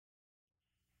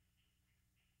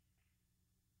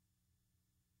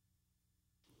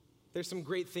There's some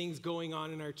great things going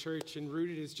on in our church, and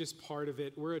Rooted is just part of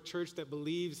it. We're a church that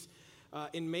believes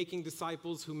in making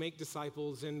disciples who make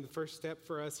disciples, and the first step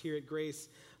for us here at Grace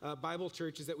Bible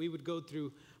Church is that we would go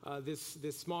through this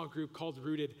small group called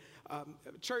Rooted.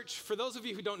 Church, for those of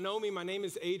you who don't know me, my name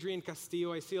is Adrian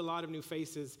Castillo. I see a lot of new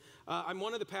faces. I'm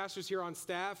one of the pastors here on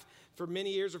staff. For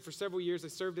many years, or for several years, I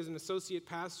served as an associate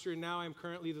pastor, and now I'm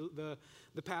currently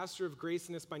the pastor of Grace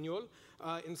en Español.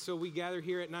 And so we gather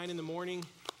here at 9 in the morning.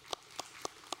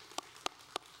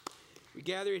 We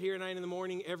gather here at 9 in the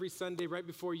morning every Sunday right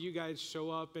before you guys show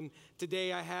up. And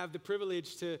today I have the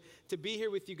privilege to be here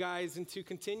with you guys and to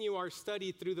continue our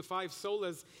study through the 5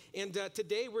 solas. And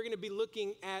today we're going to be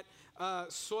looking at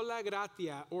sola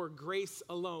gratia, or grace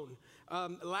alone.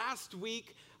 Last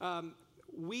week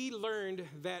we learned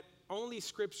that only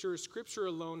Scripture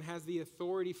alone has the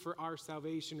authority for our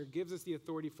salvation, or gives us the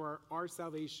authority for our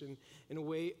salvation in a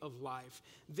way of life.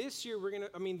 This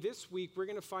week, we're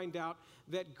going to find out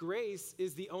that grace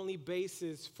is the only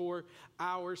basis for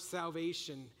our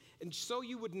salvation. And so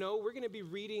you would know, we're going to be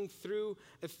reading through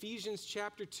Ephesians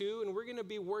chapter 2, and we're going to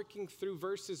be working through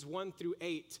verses 1 through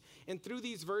 8. And through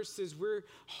these verses, we're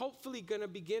hopefully going to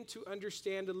begin to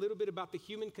understand a little bit about the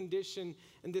human condition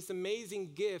and this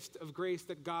amazing gift of grace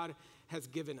that God has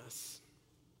given us.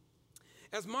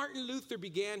 As Martin Luther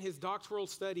began his doctoral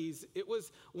studies, it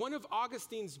was one of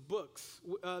Augustine's books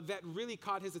that really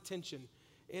caught his attention.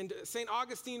 And St.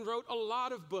 Augustine wrote a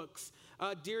lot of books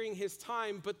during his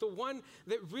time, but the one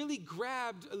that really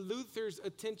grabbed Luther's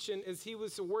attention as he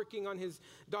was working on his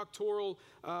doctoral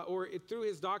or through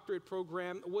his doctorate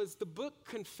program was the book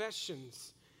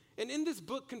Confessions. And in this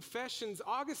book, Confessions,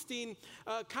 Augustine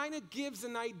kind of gives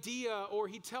an idea, or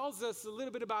he tells us a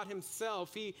little bit about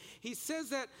himself. He says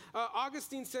that,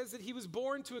 Augustine says that he was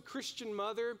born to a Christian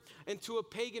mother and to a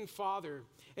pagan father.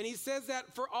 And he says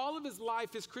that for all of his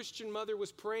life, his Christian mother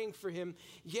was praying for him,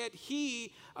 yet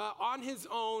he, on his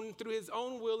own, through his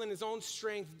own will and his own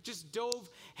strength, just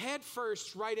dove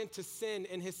headfirst right into sin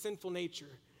and his sinful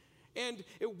nature. And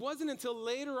it wasn't until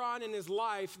later on in his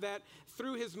life that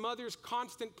through his mother's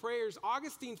constant prayers,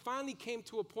 Augustine finally came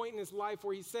to a point in his life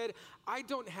where he said, I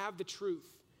don't have the truth.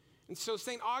 And so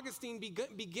St. Augustine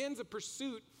begins a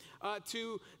pursuit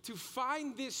to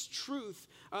find this truth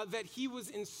that he was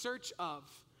in search of.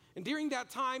 And during that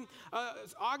time,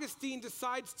 Augustine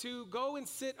decides to go and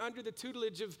sit under the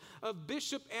tutelage of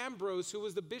Bishop Ambrose, who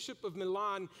was the Bishop of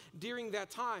Milan during that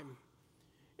time.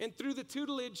 And through the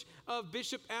tutelage of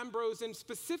Bishop Ambrose, and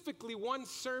specifically one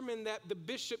sermon that the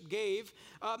bishop gave,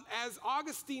 as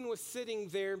Augustine was sitting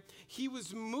there, he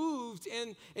was moved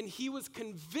and he was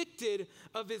convicted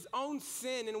of his own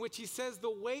sin, in which he says the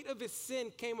weight of his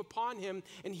sin came upon him,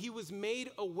 and he was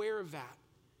made aware of that.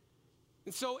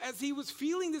 And so as he was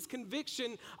feeling this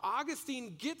conviction,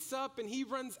 Augustine gets up and he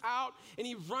runs out and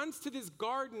he runs to this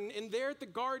garden, and there at the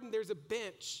garden there's a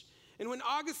bench. And when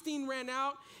Augustine ran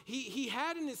out, he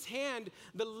had in his hand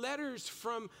the letters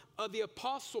from the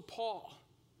Apostle Paul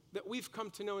that we've come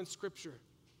to know in Scripture.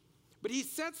 But he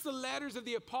sets the letters of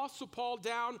the Apostle Paul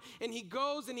down, and he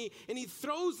goes and he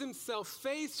throws himself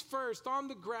face first on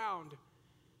the ground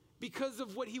because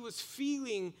of what he was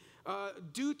feeling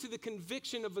due to the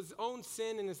conviction of his own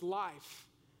sin in his life.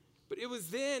 But it was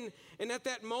then and at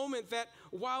that moment that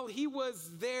while he was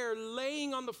there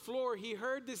laying on the floor, he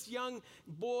heard this young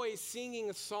boy singing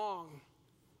a song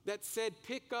that said,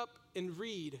 pick up and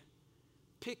read,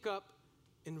 pick up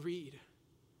and read.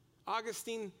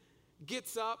 Augustine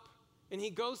gets up and he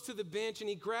goes to the bench and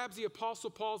he grabs the Apostle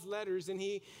Paul's letters and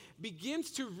he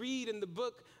begins to read in the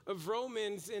book of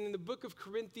Romans and in the book of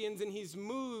Corinthians, and he's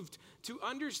moved to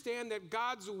understand that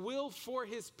God's will for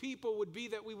his people would be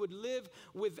that we would live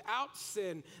without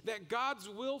sin, that God's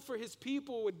will for his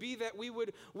people would be that we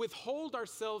would withhold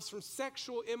ourselves from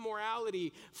sexual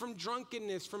immorality, from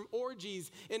drunkenness, from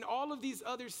orgies, and all of these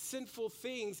other sinful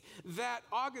things that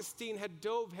Augustine had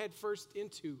dove headfirst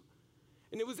into.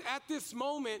 And it was at this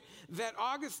moment that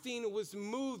Augustine was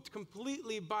moved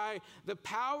completely by the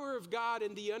power of God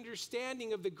and the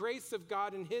understanding of the grace of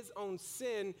God and his own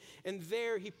sin. And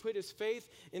there he put his faith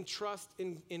and trust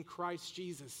in Christ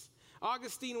Jesus.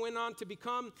 Augustine went on to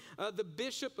become the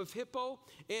Bishop of Hippo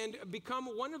and become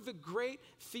one of the great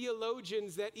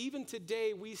theologians that even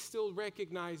today we still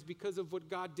recognize because of what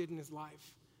God did in his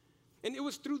life. And it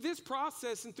was through this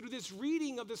process and through this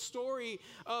reading of the story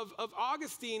of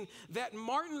Augustine that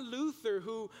Martin Luther,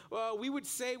 who we would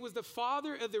say was the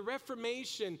father of the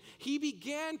Reformation, he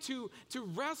began to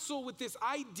wrestle with this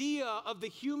idea of the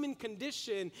human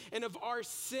condition and of our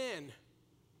sin.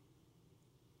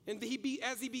 And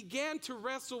as he began to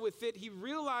wrestle with it, he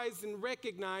realized and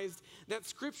recognized that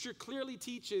Scripture clearly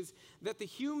teaches that the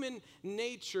human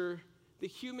nature, the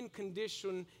human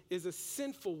condition, is a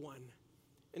sinful one.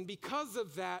 And because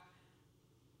of that,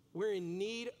 we're in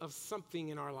need of something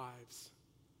in our lives.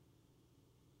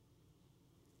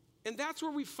 And that's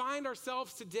where we find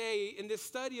ourselves today in this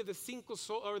study of the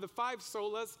five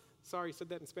solas. Sorry, I said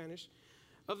that in Spanish.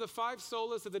 Of the five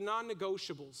solas of the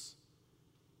non-negotiables.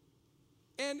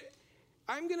 And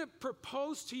I'm going to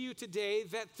propose to you today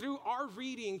that through our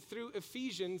reading through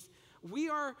Ephesians, we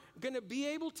are going to be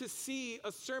able to see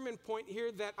a sermon point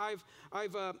here that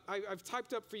I've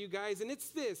typed up for you guys. And it's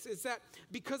this, is that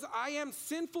because I am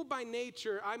sinful by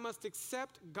nature, I must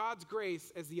accept God's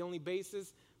grace as the only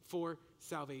basis for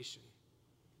salvation.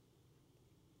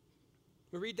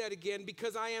 Let me read that again.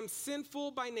 Because I am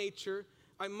sinful by nature,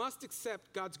 I must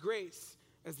accept God's grace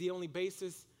as the only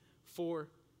basis for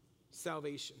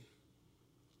salvation.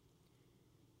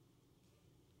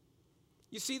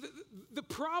 You see, the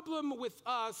problem with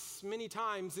us many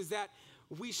times is that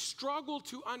we struggle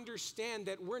to understand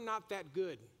that we're not that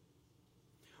good.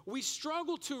 We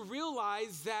struggle to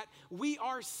realize that we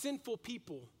are sinful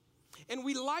people. And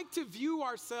we like to view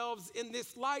ourselves in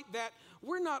this light that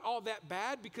we're not all that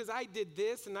bad because I did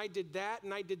this and I did that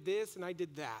and I did this and I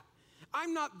did that.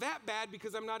 I'm not that bad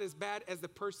because I'm not as bad as the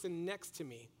person next to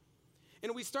me.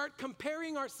 And we start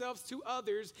comparing ourselves to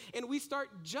others, and we start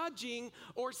judging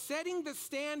or setting the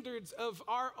standards of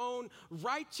our own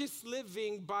righteous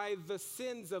living by the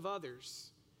sins of others.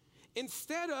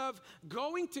 Instead of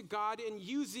going to God and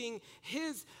using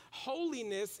His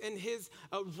holiness and His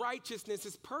righteousness,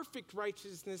 His perfect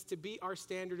righteousness to be our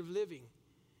standard of living.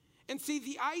 And see,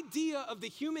 the idea of the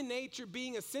human nature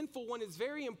being a sinful one is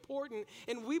very important,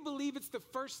 and we believe it's the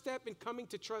first step in coming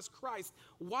to trust Christ.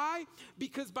 Why?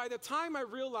 Because by the time I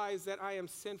realize that I am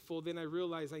sinful, then I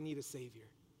realize I need a Savior.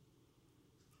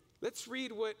 Let's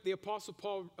read what the Apostle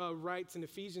Paul writes in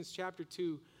Ephesians chapter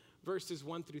 2, verses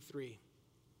 1 through 3.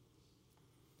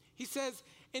 He says,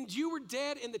 "And you were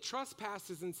dead in the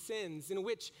trespasses and sins in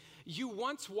which you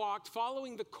once walked,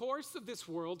 following the course of this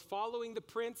world, following the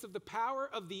prince of the power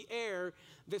of the air,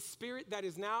 the spirit that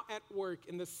is now at work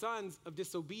in the sons of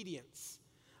disobedience,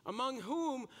 among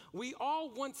whom we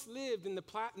all once lived in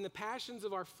the passions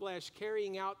of our flesh,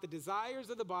 carrying out the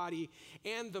desires of the body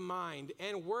and the mind,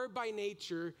 and were by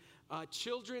nature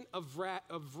children of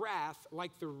wrath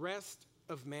like the rest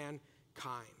of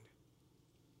mankind."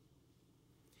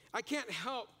 I can't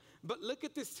help but look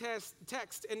at this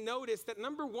text and notice that,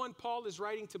 number one, Paul is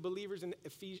writing to believers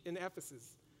in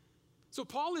Ephesus. So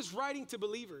Paul is writing to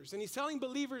believers, and he's telling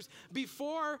believers,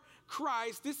 before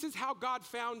Christ, this is how God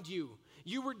found you.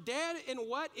 You were dead in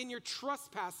what? In your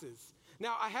trespasses.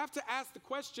 Now, I have to ask the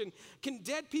question, can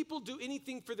dead people do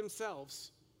anything for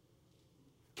themselves?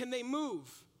 Can they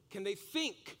move? Can they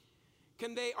think?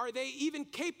 Are they even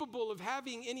capable of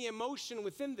having any emotion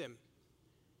within them?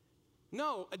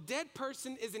 No, a dead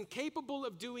person is incapable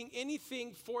of doing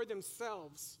anything for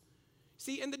themselves.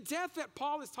 See, and the death that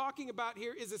Paul is talking about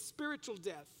here is a spiritual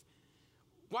death.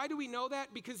 Why do we know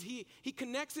that? Because he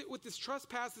connects it with his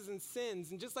trespasses and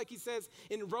sins. And just like he says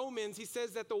in Romans, he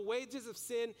says that the wages of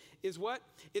sin is what?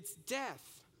 It's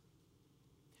death.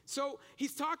 So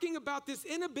he's talking about this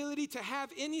inability to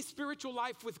have any spiritual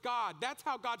life with God. That's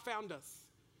how God found us.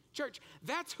 Church,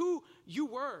 that's who you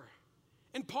were.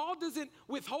 And Paul doesn't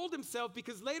withhold himself,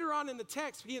 because later on in the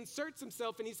text, he inserts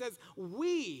himself and he says,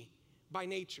 we by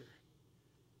nature.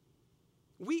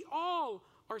 We all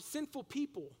are sinful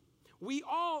people. We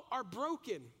all are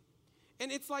broken. And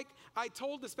it's like I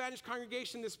told the Spanish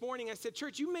congregation this morning, I said,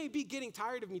 church, you may be getting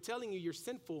tired of me telling you you're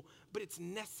sinful, but it's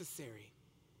necessary.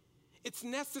 It's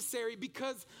necessary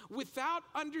because without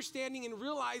understanding and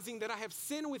realizing that I have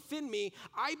sin within me,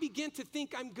 I begin to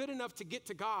think I'm good enough to get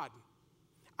to God.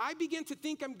 I begin to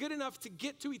think I'm good enough to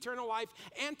get to eternal life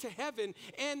and to heaven,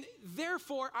 and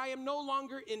therefore I am no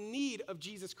longer in need of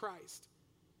Jesus Christ.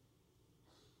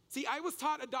 See, I was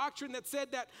taught a doctrine that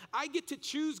said that I get to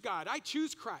choose God. I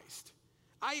choose Christ.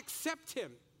 I accept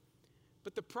Him.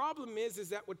 But the problem is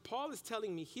that what Paul is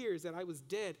telling me here is that I was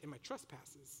dead in my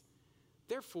trespasses.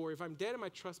 Therefore, if I'm dead in my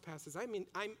trespasses, I'm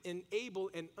incapable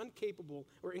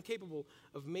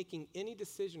of making any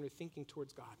decision or thinking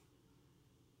towards God.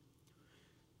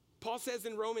 Paul says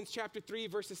in Romans chapter 3,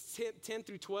 verses 10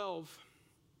 through 12,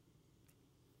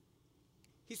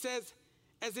 he says,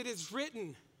 as it is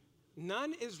written,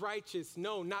 none is righteous,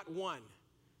 no, not one.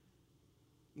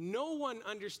 No one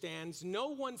understands, no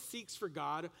one seeks for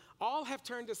God. All have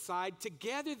turned aside.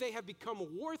 Together they have become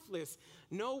worthless.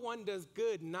 No one does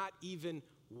good, not even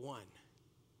one.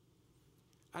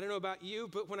 I don't know about you,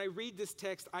 but when I read this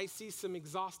text, I see some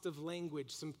exhaustive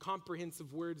language, some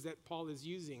comprehensive words that Paul is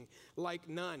using, like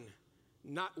none,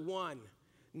 not one,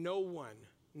 no one,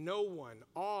 no one,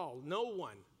 all, no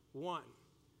one, one.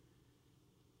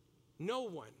 No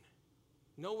one.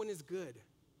 No one is good.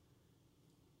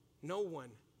 No one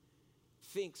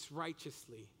thinks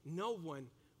righteously. No one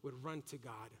would run to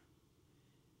God.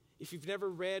 If you've never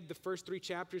read the first 3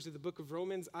 chapters of the book of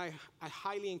Romans, I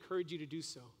highly encourage you to do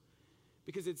so.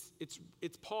 Because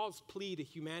it's Paul's plea to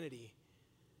humanity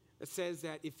that says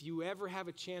that if you ever have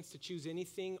a chance to choose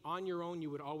anything on your own,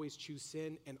 you would always choose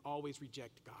sin and always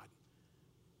reject God.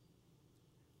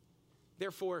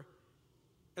 Therefore,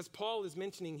 as Paul is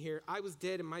mentioning here, I was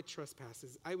dead in my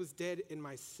trespasses. I was dead in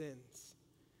my sins.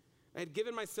 I had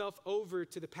given myself over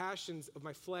to the passions of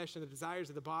my flesh and the desires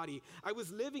of the body. I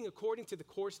was living according to the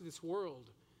course of this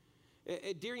world.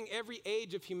 During every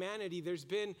age of humanity, there's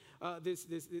been this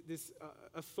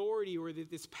authority or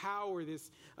this power,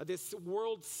 this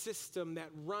world system that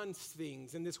runs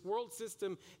things. And this world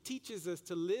system teaches us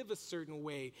to live a certain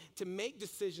way, to make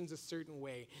decisions a certain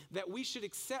way, that we should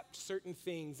accept certain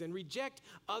things and reject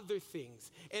other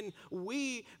things. And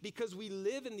we, because we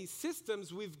live in these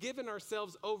systems, we've given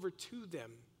ourselves over to them.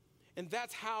 And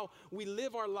that's how we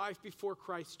live our life before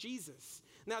Christ Jesus.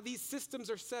 Now, these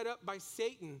systems are set up by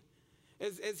Satan.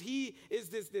 As he is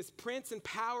this prince and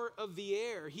power of the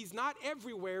air. He's not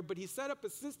everywhere, but he set up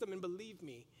a system, and believe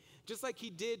me, just like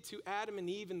he did to Adam and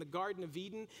Eve in the Garden of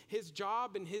Eden, his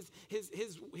job and his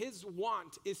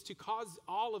want is to cause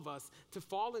all of us to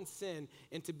fall in sin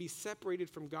and to be separated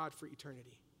from God for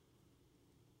eternity.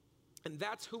 And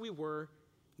that's who we were.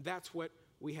 That's what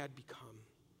we had become.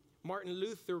 Martin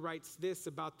Luther writes this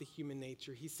about the human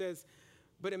nature. He says,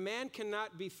 "But a man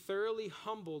cannot be thoroughly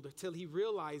humbled till he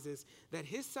realizes that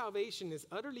his salvation is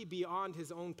utterly beyond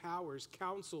his own powers,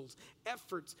 counsels,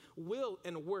 efforts, will,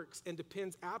 and works, and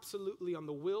depends absolutely on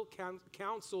the will,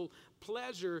 counsel,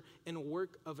 pleasure, and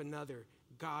work of another,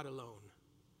 God alone."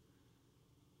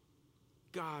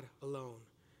 God alone.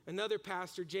 Another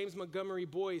pastor, James Montgomery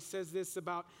Boyce, says this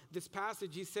about this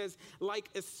passage. He says, like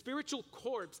a spiritual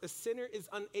corpse, a sinner is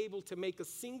unable to make a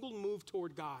single move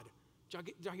toward God.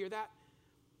 Did y'all hear that?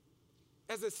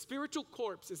 As a spiritual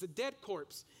corpse, as a dead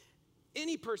corpse,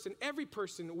 any person, every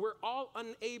person, we're all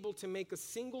unable to make a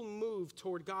single move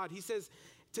toward God. He says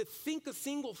to think a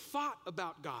single thought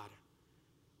about God.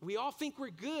 We all think we're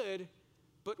good,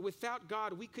 but without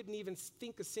God, we couldn't even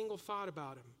think a single thought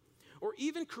about him. Or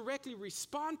even correctly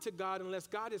respond to God unless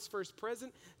God is first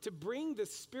present to bring the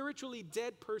spiritually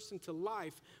dead person to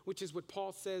life, which is what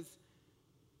Paul says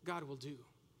God will do.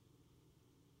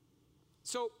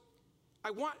 So,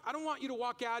 I don't want you to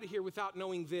walk out of here without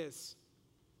knowing this.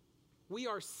 We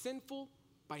are sinful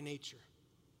by nature.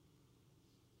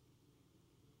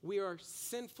 We are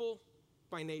sinful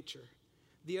by nature.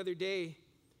 The other day,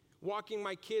 walking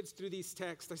my kids through these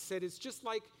texts, I said, it's just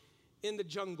like in the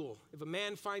jungle. If a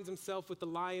man finds himself with a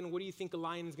lion, what do you think a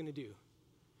lion is going to do?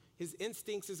 His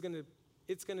instincts it's going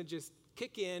to just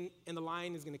kick in, and the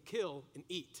lion is going to kill and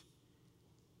eat.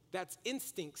 That's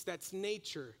instincts, that's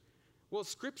nature. Well,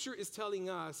 Scripture is telling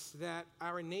us that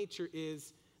our nature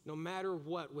is, no matter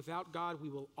what, without God, we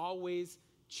will always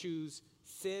choose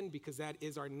sin because that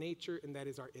is our nature and that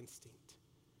is our instinct.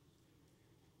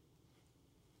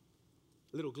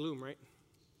 A little gloom, right?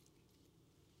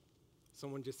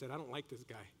 Someone just said, I don't like this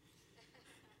guy.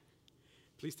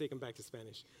 Please take him back to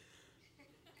Spanish.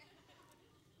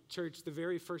 Church, the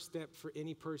very first step for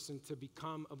any person to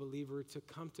become a believer, to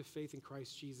come to faith in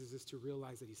Christ Jesus, is to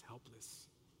realize that he's helpless.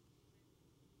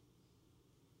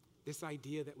 This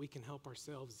idea that we can help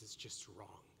ourselves is just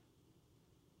wrong.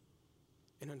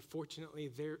 And unfortunately,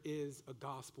 there is a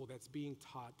gospel that's being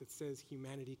taught that says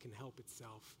humanity can help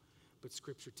itself, but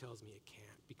Scripture tells me it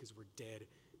can't because we're dead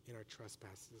in our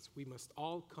trespasses. We must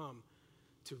all come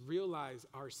to realize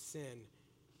our sin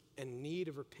and need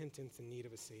of repentance and need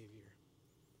of a Savior.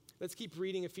 Let's keep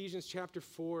reading Ephesians chapter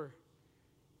 4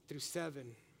 through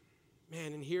 7.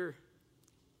 Man, and here's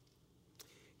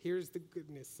the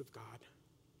goodness of God.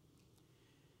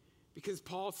 Because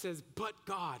Paul says, but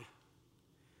God,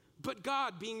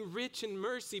 being rich in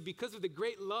mercy because of the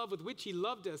great love with which he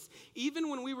loved us, even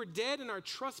when we were dead in our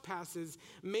trespasses,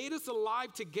 made us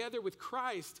alive together with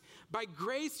Christ. By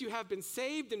grace you have been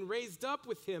saved and raised up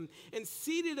with him and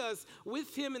seated us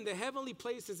with him in the heavenly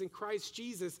places in Christ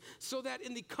Jesus, so that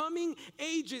in the coming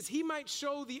ages he might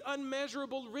show the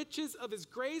unmeasurable riches of his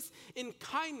grace and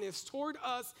kindness toward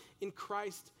us in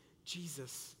Christ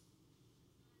Jesus.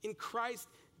 In Christ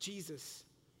Jesus.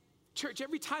 Church,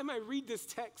 every time I read this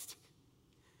text,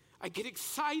 I get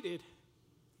excited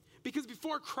Because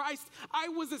before Christ, I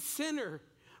was a sinner,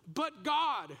 but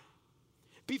God.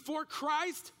 Before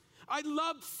Christ, I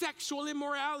loved sexual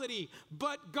immorality,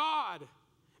 but God.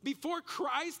 Before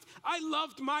Christ, I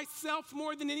loved myself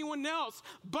more than anyone else,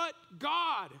 but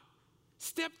God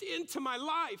stepped into my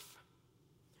life.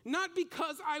 Not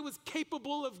because I was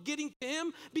capable of getting to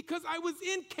him, because I was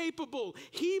incapable.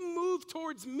 He moved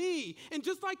towards me. And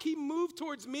just like he moved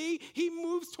towards me, he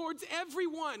moves towards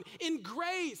everyone in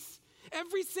grace.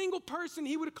 Every single person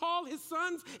he would call his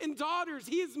sons and daughters,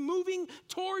 he is moving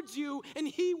towards you, and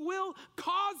he will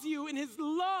cause you in his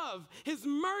love, his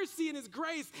mercy, and his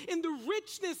grace, in the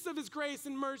richness of his grace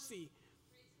and mercy.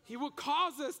 He will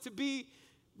cause us to be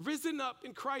risen up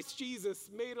in Christ Jesus,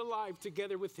 made alive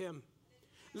together with him.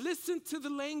 Listen to the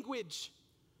language.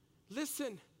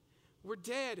 Listen, we're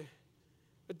dead,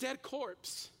 a dead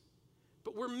corpse,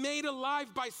 but we're made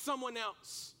alive by someone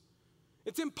else.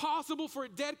 It's impossible for a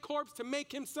dead corpse to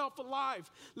make himself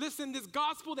alive. Listen, this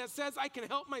gospel that says I can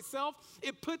help myself,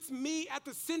 it puts me at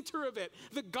the center of it.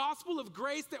 The gospel of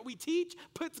grace that we teach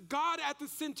puts God at the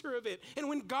center of it. And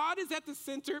when God is at the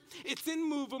center, it's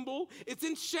immovable, it's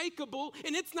unshakable,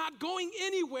 and it's not going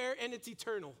anywhere, and it's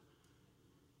eternal.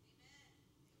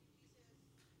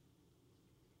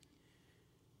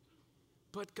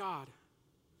 But God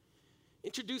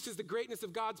introduces the greatness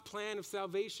of God's plan of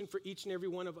salvation for each and every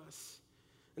one of us.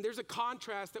 And there's a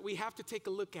contrast that we have to take a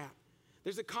look at.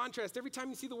 There's a contrast. Every time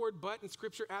you see the word but in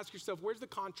Scripture, ask yourself, where's the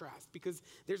contrast? Because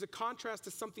there's a contrast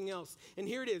to something else. And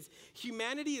here it is.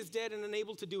 Humanity is dead and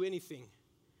unable to do anything.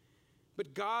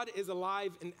 But God is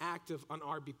alive and active on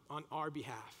our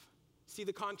behalf. See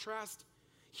the contrast?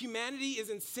 Humanity is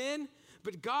in sin,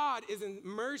 but God is in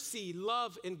mercy,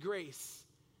 love, and grace.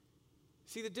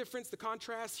 See the difference, the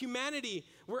contrast? Humanity,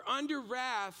 we're under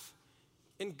wrath,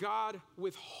 and God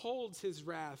withholds his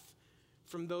wrath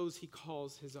from those he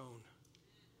calls his own.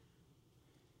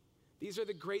 These are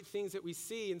the great things that we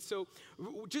see. And so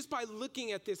just by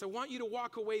looking at this, I want you to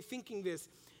walk away thinking this: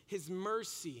 his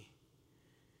mercy,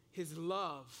 his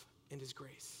love, and his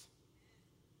grace.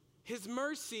 His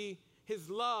mercy, his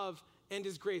love, and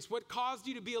his grace. What caused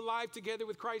you to be alive together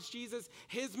with Christ Jesus?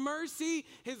 His mercy,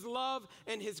 his love,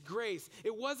 and his grace.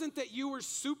 It wasn't that you were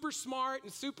super smart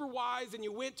and super wise and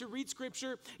you went to read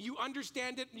Scripture, you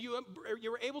understand it, you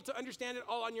were able to understand it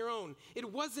all on your own. It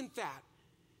wasn't that.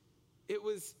 It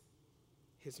was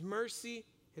his mercy,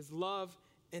 his love,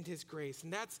 and his grace.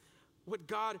 And that's what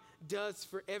God does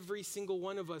for every single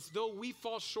one of us. Though we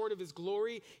fall short of his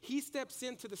glory, he steps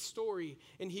into the story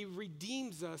and he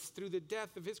redeems us through the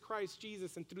death of his Christ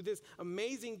Jesus and through this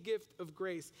amazing gift of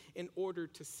grace in order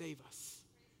to save us.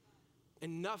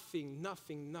 And nothing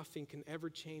can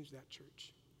ever change that,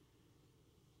 church.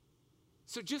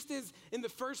 So just as in the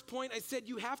first point I said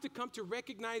you have to come to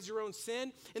recognize your own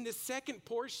sin, in the second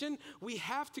portion we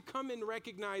have to come and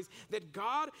recognize that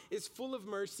God is full of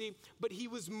mercy, but he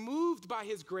was moved by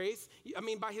his grace,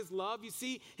 by his love. You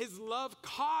see, his love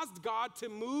caused God to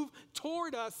move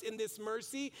toward us in this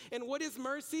mercy. And what is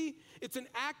mercy? It's an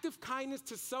act of kindness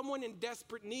to someone in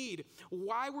desperate need.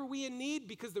 Why were we in need?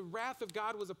 Because the wrath of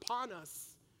God was upon us.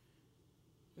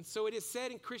 And so it is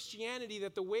said in Christianity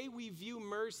that the way we view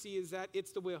mercy is that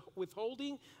it's the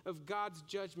withholding of God's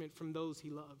judgment from those he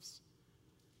loves.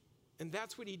 And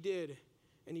that's what he did,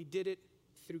 and he did it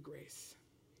through grace.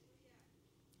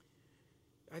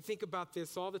 I think about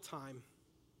this all the time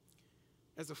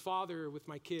as a father with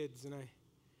my kids, and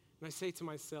I say to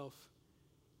myself,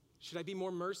 should I be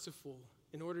more merciful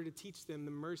in order to teach them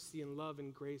the mercy and love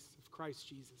and grace of Christ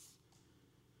Jesus?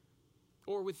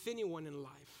 Or with anyone in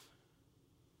life?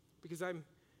 Because I'm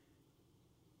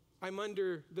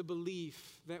under the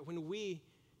belief that when we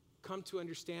come to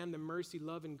understand the mercy,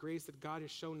 love, and grace that God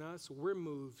has shown us, we're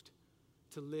moved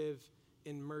to live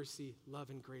in mercy,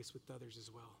 love, and grace with others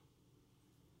as well.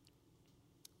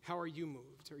 How are you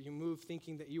moved? Are you moved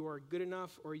thinking that you are good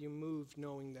enough, or are you moved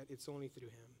knowing that it's only through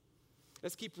him?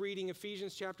 Let's keep reading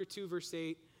Ephesians chapter 2, verse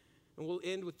 8, and we'll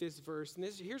end with this verse. And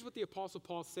here's what the Apostle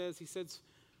Paul says. He says,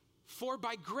 "For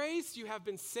by grace you have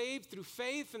been saved through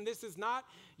faith, and this is not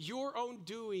your own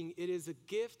doing. It is a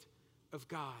gift of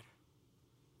God."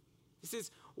 This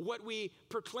is what we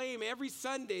proclaim every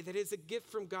Sunday, that is a gift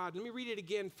from God. Let me read it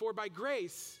again. "For by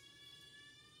grace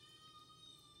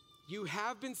you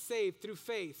have been saved through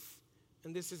faith,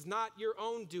 and this is not your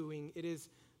own doing. It is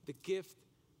the gift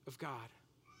of God."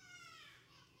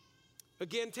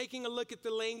 Again, taking a look at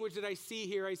the language that I see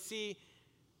here, I see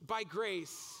by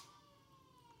grace.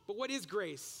 But what is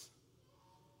grace?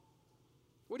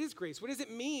 What is grace? What does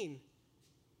it mean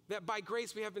that by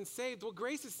grace we have been saved? Well,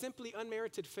 grace is simply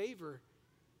unmerited favor.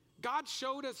 God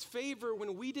showed us favor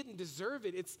when we didn't deserve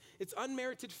it. It's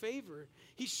unmerited favor.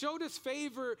 He showed us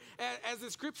favor, as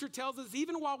the scripture tells us,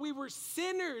 even while we were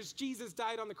sinners, Jesus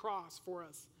died on the cross for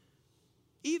us.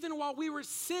 Even while we were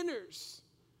sinners.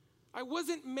 I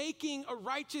wasn't making a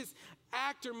righteous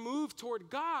act or move toward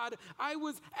God. I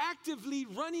was actively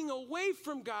running away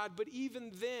from God. But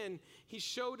even then, he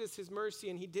showed us his mercy,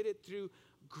 and he did it through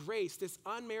grace, this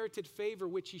unmerited favor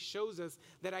which he shows us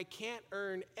that I can't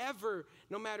earn ever,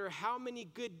 no matter how many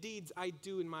good deeds I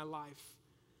do in my life.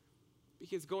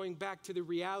 Because going back to the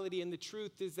reality and the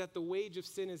truth is that the wage of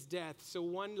sin is death. So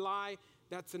one lie,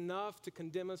 that's enough to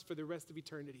condemn us for the rest of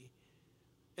eternity.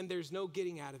 And there's no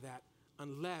getting out of that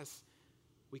unless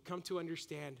we come to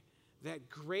understand that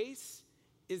grace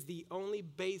is the only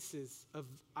basis of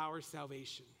our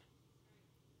salvation.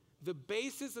 The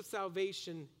basis of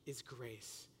salvation is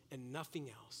grace and nothing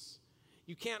else.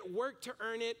 You can't work to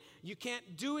earn it. You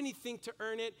can't do anything to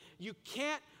earn it. You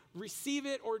can't receive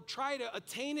it or try to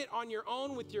attain it on your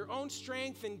own with your own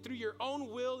strength and through your own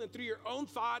will and through your own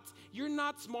thoughts. You're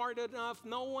not smart enough.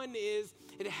 No one is.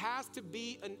 It has to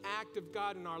be an act of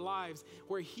God in our lives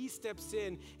where he steps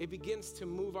in. It begins to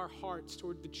move our hearts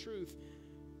toward the truth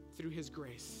through his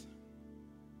grace.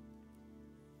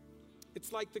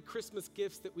 It's like the Christmas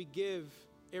gifts that we give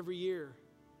every year.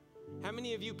 How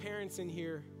many of you parents in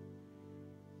here,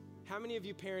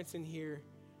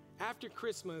 after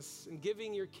Christmas and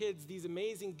giving your kids these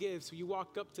amazing gifts, you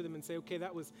walk up to them and say, okay,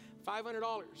 that was $500.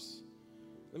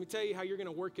 Let me tell you how you're going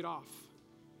to work it off.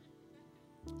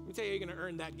 Let me tell you how you're going to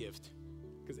earn that gift,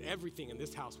 because everything in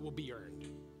this house will be earned.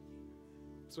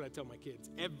 That's what I tell my kids.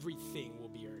 Everything will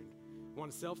be earned. You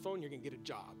want a cell phone? You're going to get a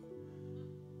job.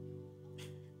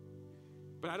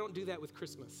 But I don't do that with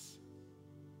Christmas.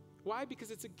 Why? Because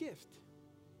it's a gift.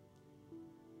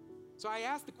 So I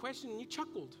asked the question and you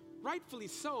chuckled. Rightfully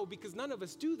so, because none of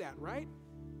us do that, right?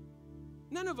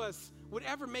 None of us would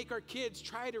ever make our kids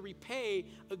try to repay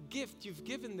a gift you've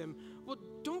given them. Well,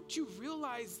 don't you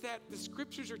realize that the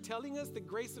scriptures are telling us the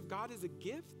grace of God is a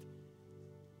gift?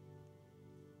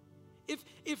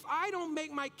 If I don't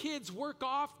make my kids work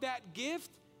off that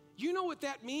gift, you know what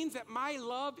that means? That my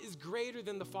love is greater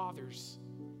than the Father's.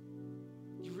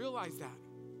 You realize that?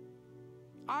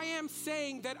 I am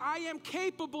saying that I am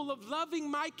capable of loving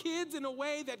my kids in a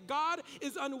way that God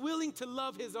is unwilling to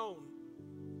love his own.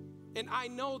 And I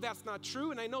know that's not true,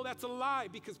 and I know that's a lie,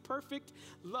 because perfect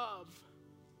love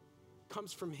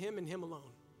comes from him and him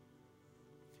alone.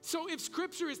 So if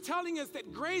scripture is telling us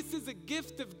that grace is a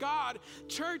gift of God,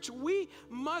 church, we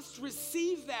must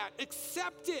receive that,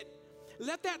 accept it.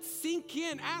 Let that sink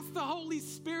in. Ask the Holy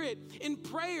Spirit in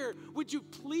prayer, would you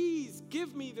please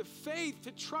give me the faith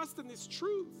to trust in this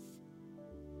truth?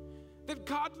 That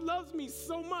God loves me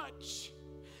so much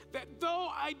that though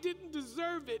I didn't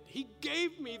deserve it, he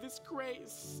gave me this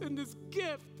grace and this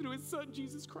gift through his son,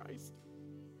 Jesus Christ.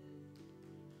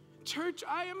 Church,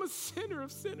 I am a sinner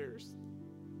of sinners.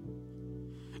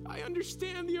 I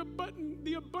understand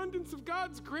the abundance of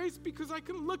God's grace because I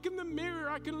can look in the mirror,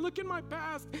 I can look in my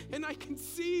past, and I can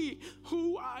see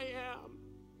who I am.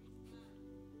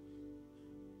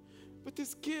 But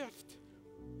this gift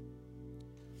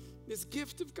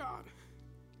of God,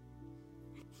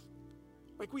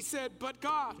 like we said, but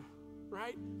God,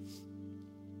 right?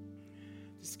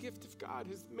 This gift of God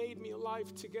has made me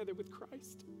alive together with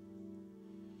Christ.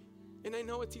 And I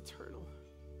know it's eternal.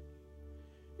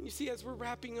 And you see, as we're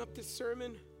wrapping up this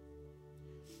sermon,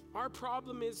 our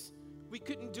problem is we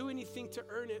couldn't do anything to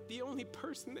earn it. The only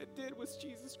person that did was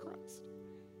Jesus Christ.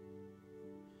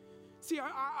 See,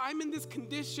 I'm in this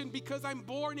condition because I'm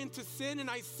born into sin and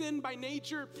I sin by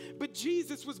nature, but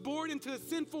Jesus was born into a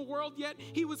sinful world, yet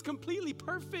he was completely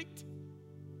perfect.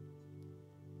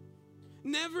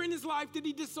 Never in his life did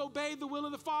he disobey the will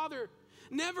of the Father.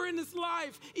 Never in his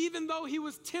life, even though he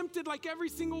was tempted like every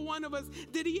single one of us,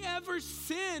 did he ever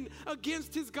sin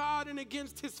against his God and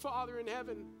against his Father in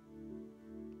heaven.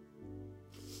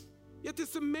 Yet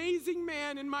this amazing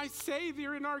man and my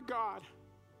Savior and our God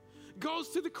goes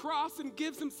to the cross and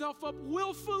gives himself up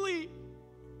willfully,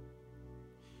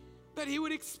 that he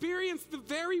would experience the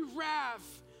very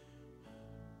wrath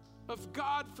of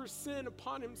God for sin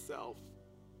upon himself.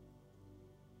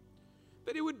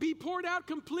 That it would be poured out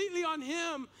completely on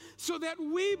him so that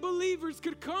we believers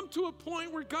could come to a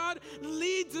point where God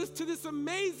leads us to this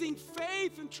amazing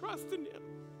faith and trust in him.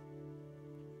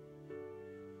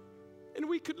 And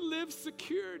we could live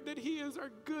secured that he is our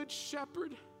good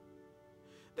shepherd,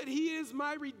 that he is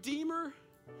my redeemer,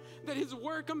 that his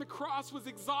work on the cross was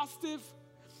exhaustive,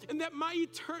 and that my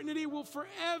eternity will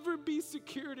forever be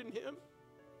secured in him.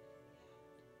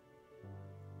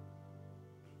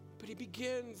 But he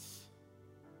begins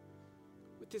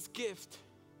with this gift,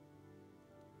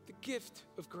 the gift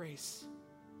of grace.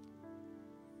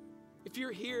 If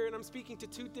you're here, and I'm speaking to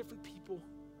two different people,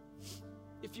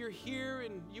 if you're here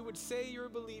and you would say you're a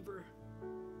believer,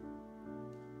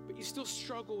 but you still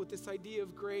struggle with this idea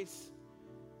of grace,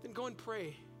 then go and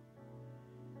pray.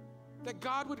 That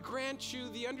God would grant you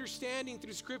the understanding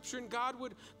through Scripture, and God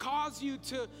would cause you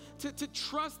to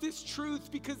trust this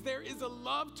truth, because there is a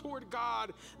love toward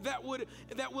God that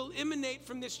will emanate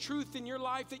from this truth in your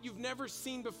life that you've never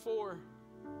seen before.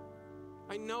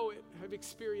 I know it. I've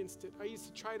experienced it. I used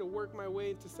to try to work my way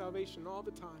into salvation all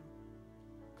the time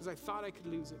because I thought I could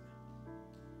lose it.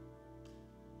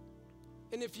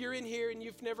 And if you're in here and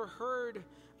you've never heard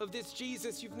of this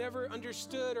Jesus, you've never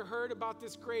understood or heard about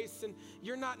this grace, and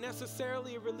you're not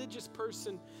necessarily a religious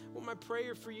person, well, my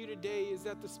prayer for you today is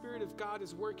that the Spirit of God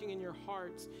is working in your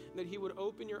hearts, and that he would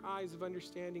open your eyes of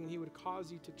understanding, and he would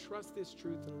cause you to trust this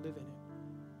truth and live in it.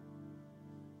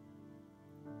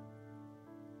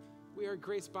 We are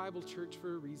Grace Bible Church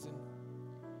for a reason,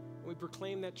 and we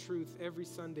proclaim that truth every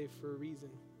Sunday for a reason.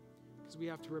 Because we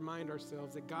have to remind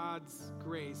ourselves that God's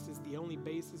grace is the only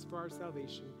basis for our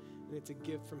salvation, and it's a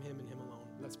gift from him and him alone.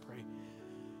 Let's pray.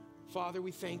 Father,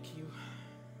 we thank you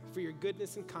for your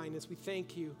goodness and kindness. We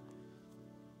thank you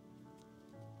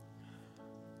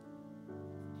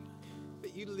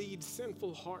that you lead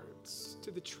sinful hearts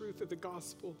to the truth of the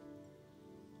gospel.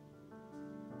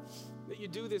 That you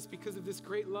do this because of this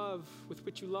great love with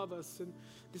which you love us, and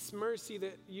this mercy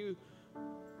that you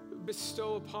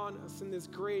bestow upon us, and this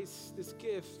grace, this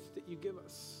gift that you give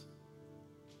us.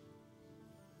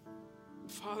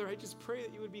 Father, I just pray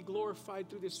that you would be glorified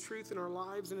through this truth in our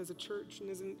lives and as a church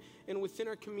and within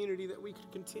our community, that we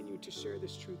could continue to share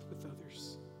this truth with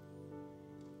others.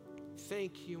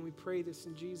 Thank you, and we pray this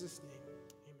in Jesus' name.